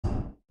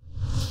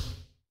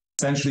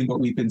Essentially, what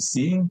we've been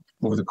seeing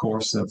over the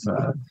course of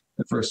the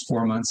first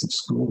 4 months of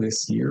school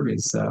this year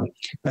is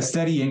a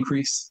steady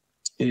increase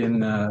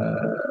in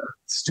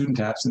student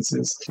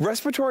absences.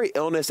 Respiratory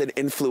illness and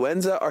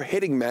influenza are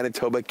hitting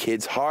Manitoba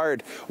kids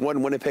hard.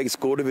 One Winnipeg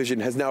School Division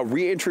has now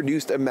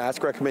reintroduced a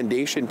mask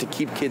recommendation to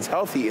keep kids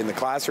healthy in the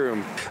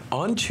classroom.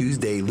 On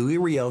Tuesday, Louis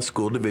Riel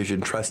School Division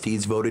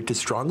trustees voted to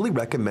strongly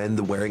recommend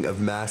the wearing of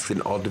masks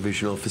in all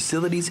divisional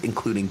facilities,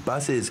 including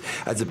buses,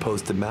 as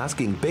opposed to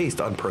masking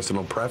based on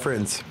personal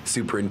preference.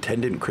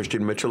 Superintendent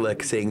Christian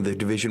Michalek saying the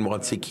division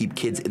wants to keep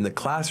kids in the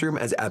classroom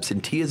as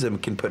absenteeism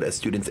can put a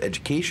student's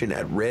education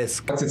at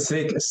risk. What's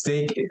at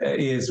stake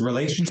is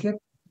relationship,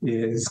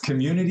 is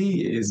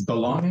community, is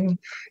belonging,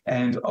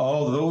 and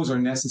all those are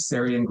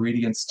necessary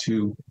ingredients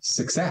to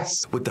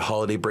success. With the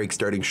holiday break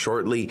starting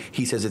shortly,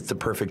 he says it's the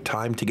perfect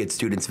time to get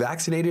students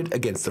vaccinated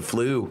against the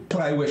flu.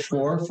 What I wish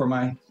for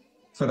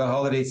the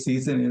holiday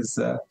season is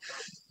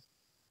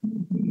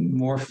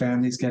more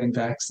families getting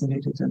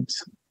vaccinated,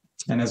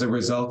 and as a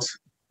result,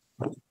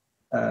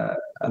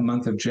 a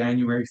month of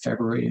January,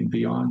 February, and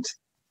beyond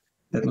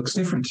that looks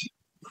different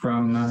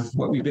from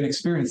what we've been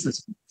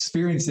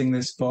experiencing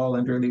this fall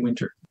and early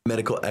winter.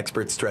 Medical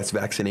experts stress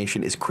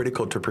vaccination is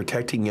critical to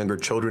protecting younger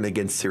children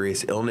against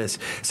serious illness,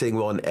 saying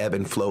while an ebb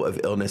and flow of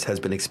illness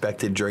has been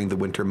expected during the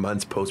winter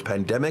months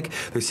post-pandemic,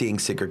 they're seeing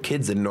sicker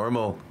kids than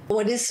normal.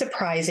 What is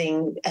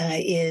surprising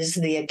is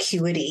the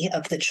acuity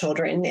of the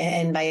children,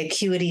 and by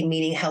acuity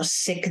meaning how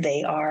sick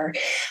they are,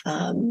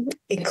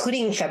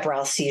 including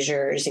febrile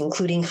seizures,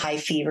 including high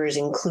fevers,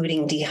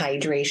 including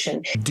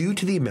dehydration. Due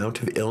to the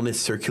amount of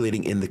illness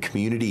circulating in the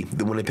community,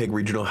 the Winnipeg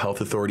Regional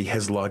Health Authority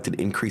has logged an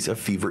increase of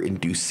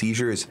fever-induced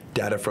seizures.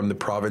 Data from the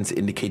province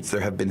indicates there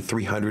have been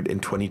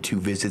 322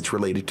 visits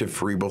related to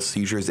cerebral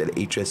seizures at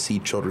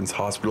HSC Childrens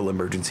Hospital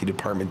Emergency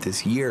Department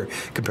this year,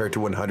 compared to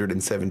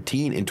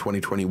 117 in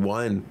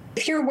 2021.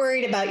 If you're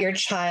worried about your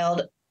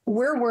child,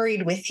 we're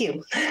worried with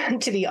you,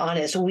 to be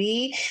honest.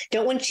 We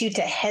don't want you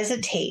to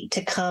hesitate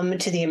to come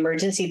to the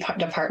emergency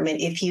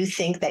department if you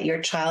think that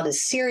your child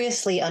is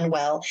seriously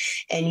unwell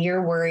and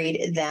you're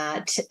worried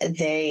that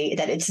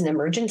it's an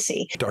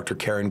emergency. Dr.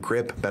 Karen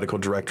Grip, medical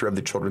director of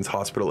the Children's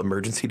Hospital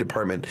Emergency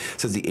Department,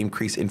 says the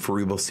increase in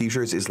cerebral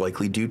seizures is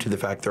likely due to the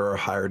fact there are a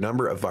higher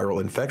number of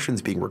viral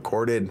infections being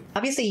recorded.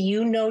 Obviously,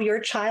 you know your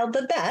child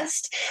the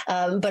best,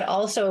 but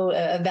also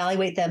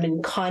evaluate them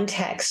in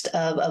context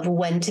of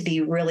when to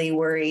be really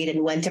worried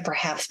and when to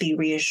perhaps be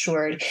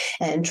reassured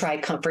and try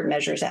comfort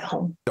measures at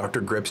home.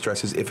 Dr. Grip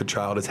stresses if a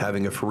child is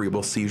having a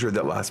cerebral seizure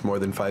that lasts more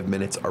than 5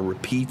 minutes or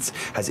repeats,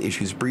 has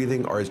issues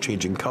breathing, or is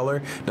changing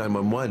color,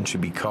 911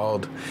 should be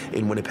called.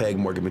 In Winnipeg,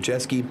 Morgan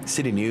Majeski,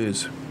 City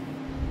News.